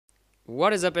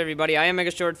What is up, everybody? I am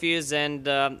Mega Short Fuse, and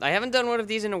I haven't done one of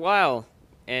these in a while.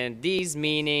 And these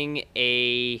meaning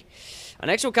an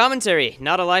actual commentary,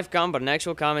 not a live com, but an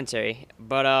actual commentary.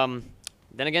 But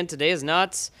then again, today is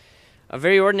not a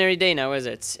very ordinary day now, is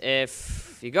it?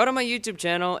 If you go to my YouTube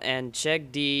channel and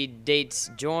check the dates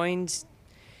joined,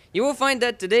 you will find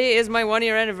that today is my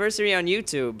 1-year anniversary on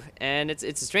YouTube, and it's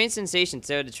a strange sensation, to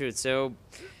tell the truth. So,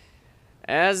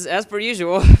 as per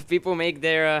usual, people make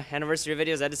their anniversary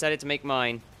videos. I decided to make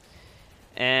mine,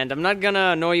 and I'm not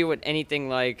gonna annoy you with anything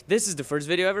like this is the first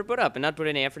video I ever put up and not put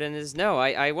any effort in this. No,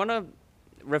 I want to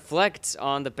reflect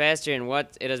on the past year and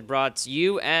what it has brought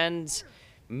you and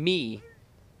me.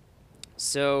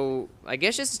 So I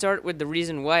guess just to start with the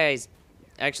reason why I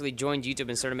actually joined YouTube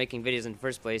and started making videos in the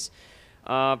first place.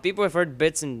 People have heard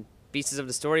bits and pieces of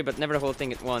the story, but never the whole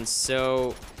thing at once.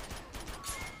 So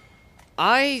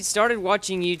I started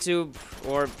watching YouTube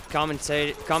or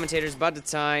commentators about the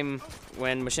time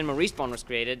when Machinima Respawn was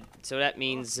created, so that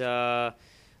means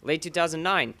late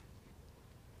 2009.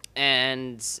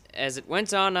 And as it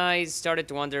went on, I started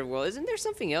to wonder, well, isn't there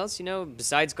something else,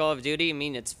 besides Call of Duty? I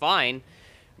mean, it's fine,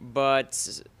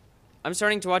 but I'm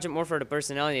starting to watch it more for the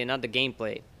personality and not the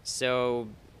gameplay. So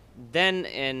then,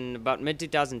 in about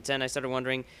mid-2010, I started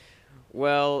wondering,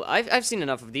 well, I've seen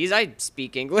enough of these. I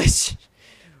speak English.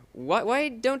 Why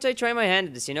don't I try my hand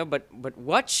at this, But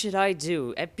what should I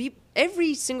do?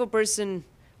 Every single person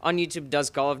on YouTube does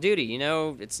Call of Duty,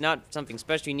 It's not something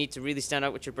special. You need to really stand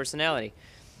out with your personality.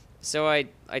 So I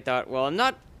thought, well, I'm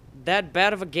not that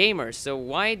bad of a gamer, so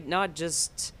why not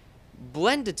just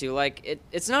blend the two? Like,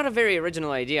 it's not a very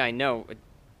original idea, I know.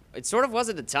 It sort of was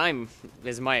at the time,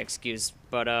 is my excuse.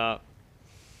 But, I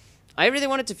really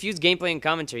wanted to fuse gameplay and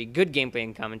commentary, good gameplay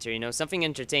and commentary, something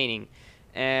entertaining.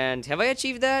 And have I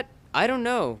achieved that? I don't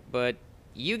know, but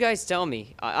you guys tell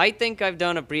me. I think I've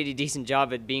done a pretty decent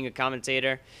job at being a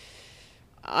commentator.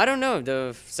 I don't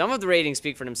know. Some of the ratings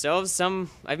speak for themselves.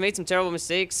 I've made some terrible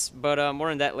mistakes, but more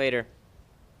on that later.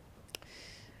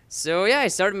 So yeah, I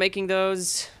started making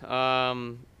those.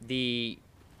 Actually,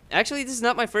 this is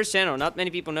not my first channel. Not many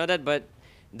people know that, but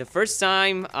the first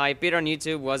time I appeared on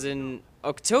YouTube was in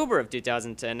October of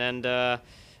 2010, and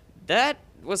that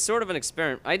was sort of an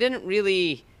experiment. I didn't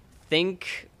really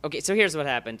think... Okay, so here's what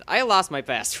happened. I lost my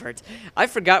password. I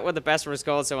forgot what the password was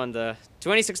called, so on the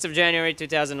 26th of January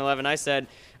 2011, I was at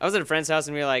a friend's house,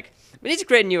 and we were like, we need to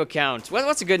create a new account.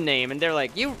 What's a good name? And they're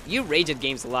like, you rage at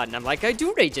games a lot. And I'm like, I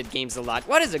do rage at games a lot.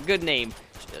 What is a good name?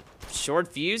 Short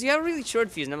Fuse? Yeah, really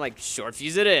Short Fuse. And I'm like, Short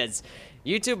Fuse it is.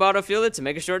 YouTube autofilled it to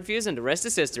make a Short Fuse, and the rest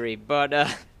is history.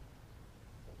 But,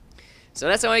 so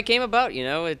that's how it came about,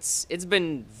 It's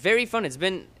been very fun. It's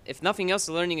been, if nothing else,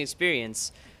 a learning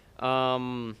experience.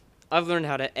 I've learned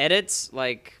how to edit,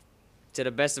 like, to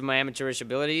the best of my amateurish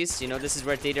abilities. This is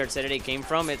where Theater Art Saturday came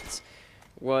from. It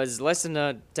was less than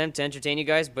an attempt to entertain you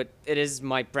guys, but it is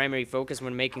my primary focus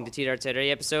when making the Theater Art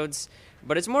Saturday episodes.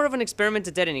 But it's more of an experiment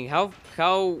at editing. How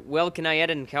well can I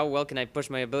edit and how well can I push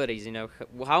my abilities,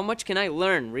 How much can I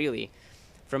learn, really,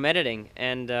 from editing?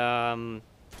 And,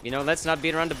 let's not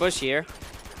beat around the bush here.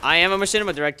 I am a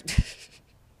Machinima director.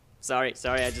 sorry,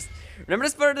 I just... Remember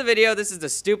this part of the video? This is the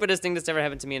stupidest thing that's ever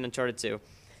happened to me in Uncharted 2.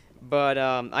 But,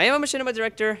 I am a Machinima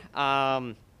director.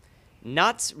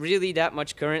 Not really that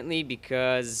much currently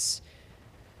because...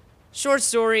 Short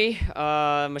story,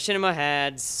 Machinima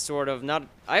had sort of not...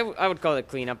 I would call it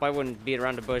cleanup. I wouldn't beat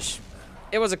around the bush.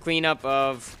 It was a cleanup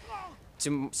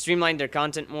to streamline their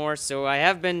content more, so I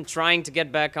have been trying to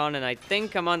get back on, and I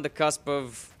think I'm on the cusp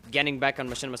of getting back on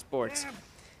Machinima Sports.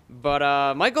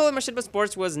 But my goal at Machinima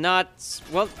Sports was not,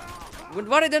 well,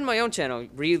 what I did on my own channel,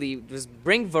 really, was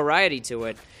bring variety to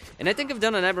it. And I think I've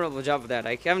done an admirable job of that.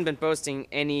 I haven't been posting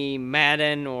any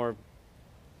Madden or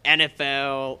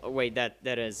NFL, wait, that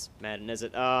is Madden, is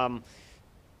it?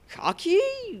 Hockey?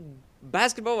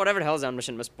 Basketball, whatever the hell's on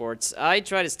Machinima Sports. I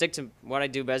try to stick to what I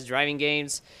do best, driving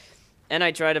games. And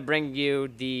I try to bring you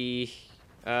the,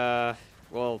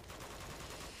 well,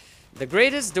 the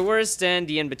greatest, the worst, and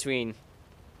the in-between.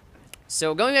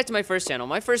 So, going back to my first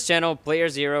channel, Player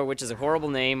Zero, which is a horrible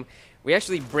name. We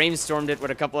actually brainstormed it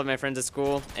with a couple of my friends at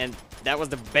school, and that was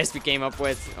the best we came up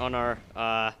with on our,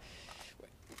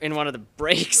 in one of the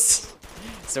breaks.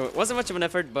 So, it wasn't much of an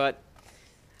effort, but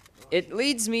it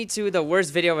leads me to the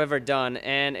worst video I've ever done,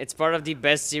 and it's part of the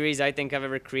best series I think I've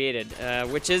ever created,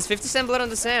 which is 50 Cent Blood on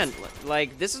the Sand.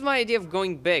 Like, this is my idea of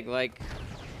going big. Like,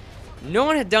 no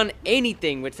one had done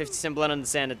anything with 50 Cent Blood on the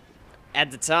Sand at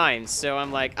the time, so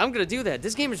I'm like, I'm gonna do that.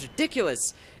 This game is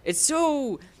ridiculous. It's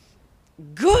so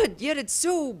good, yet it's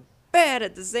so bad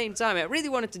at the same time. I really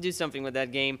wanted to do something with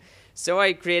that game, so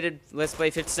I created Let's Play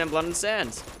 50 Cent Blood on the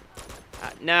Sand.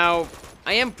 Now,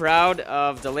 I am proud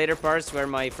of the later parts where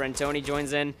my friend Tony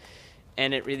joins in,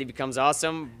 and it really becomes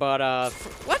awesome. But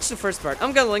watch the first part.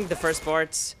 I'm gonna link the first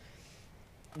parts.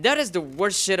 That is the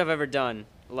worst shit I've ever done.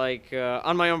 Like,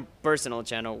 on my own personal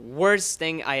channel. Worst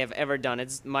thing I have ever done.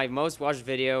 It's my most watched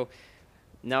video.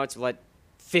 Now it's like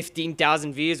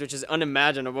 15,000 views, which is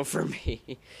unimaginable for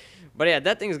me. But yeah,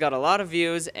 that thing's got a lot of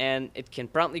views, and it can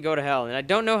promptly go to hell. And I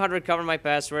don't know how to recover my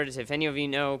passwords. If any of you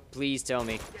know, please tell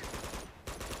me.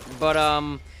 But,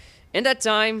 in that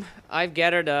time, I've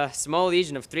gathered a small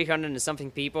legion of 300 and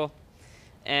something people.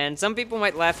 And some people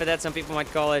might laugh at that, some people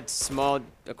might call it small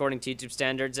according to YouTube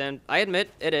standards, and I admit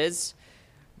it is.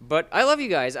 But I love you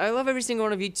guys. I love every single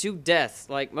one of you to death.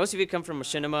 Like, most of you come from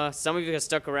Machinima, some of you have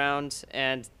stuck around,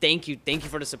 and thank you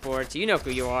for the support. You know who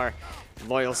you are,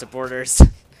 loyal supporters.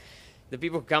 The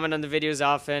people who comment on the videos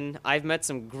often. I've met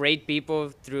some great people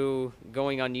through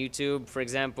going on YouTube. For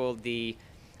example,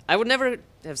 I would never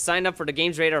have signed up for the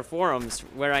Games Radar forums,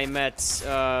 where I met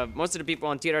most of the people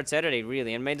on TR Saturday,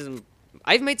 really, and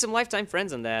I've made some lifetime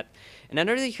friends on that. And I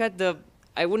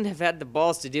wouldn't have had the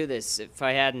balls to do this if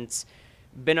I hadn't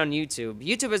been on YouTube.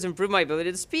 YouTube has improved my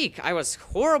ability to speak. I was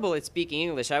horrible at speaking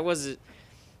English.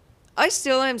 I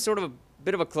still am sort of a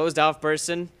bit of a closed off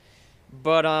person,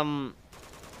 but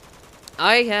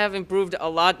I have improved a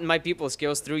lot in my people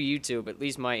skills through YouTube, at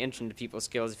least my entry into people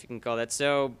skills, if you can call that.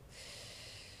 So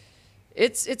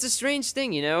it's a strange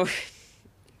thing, you know.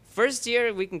 First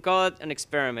year, we can call it an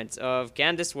experiment of,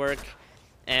 can this work,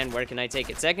 and where can I take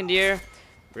it? Second year,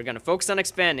 we're gonna focus on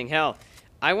expanding. Hell,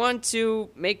 I want to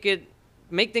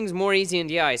make things more easy in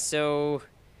the eye. So,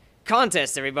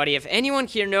 contest, everybody. If anyone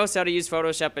here knows how to use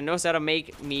Photoshop and knows how to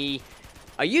make me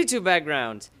a YouTube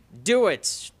background, do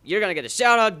it. You're gonna get a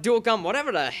shout out, dual com,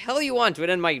 whatever the hell you want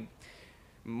within my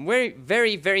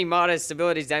very, very modest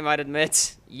abilities, I might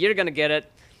admit. You're gonna get it.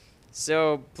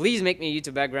 So, please make me a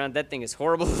YouTube background. That thing is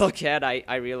horrible to look at.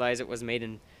 I realize it was made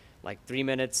in like 3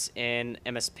 minutes in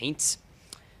MS Paint.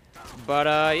 But,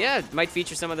 yeah, it might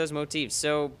feature some of those motifs.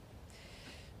 So,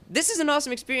 this is an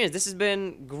awesome experience. This has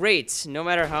been great. No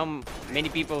matter how many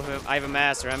people I've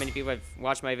amassed or how many people have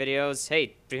watched my videos.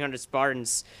 Hey, 300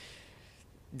 Spartans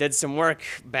did some work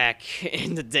back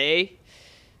in the day.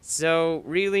 So,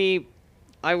 really,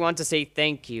 I want to say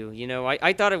thank you. You know,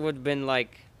 I thought it would have been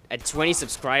like at 20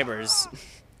 subscribers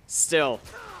still.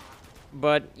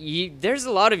 But there's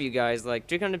a lot of you guys, like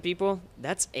 300 people.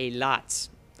 That's a lot.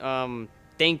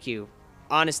 Thank you.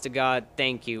 Honest to God,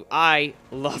 thank you. I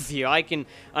love you. I can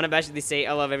unabashedly say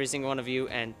I love every single one of you,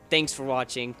 and thanks for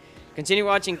watching. Continue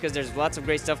watching, because there's lots of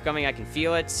great stuff coming. I can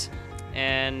feel it.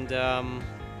 And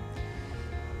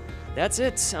that's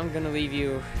it. I'm gonna leave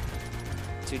you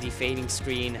to the fading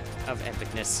screen of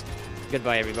epicness.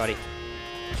 Goodbye, everybody.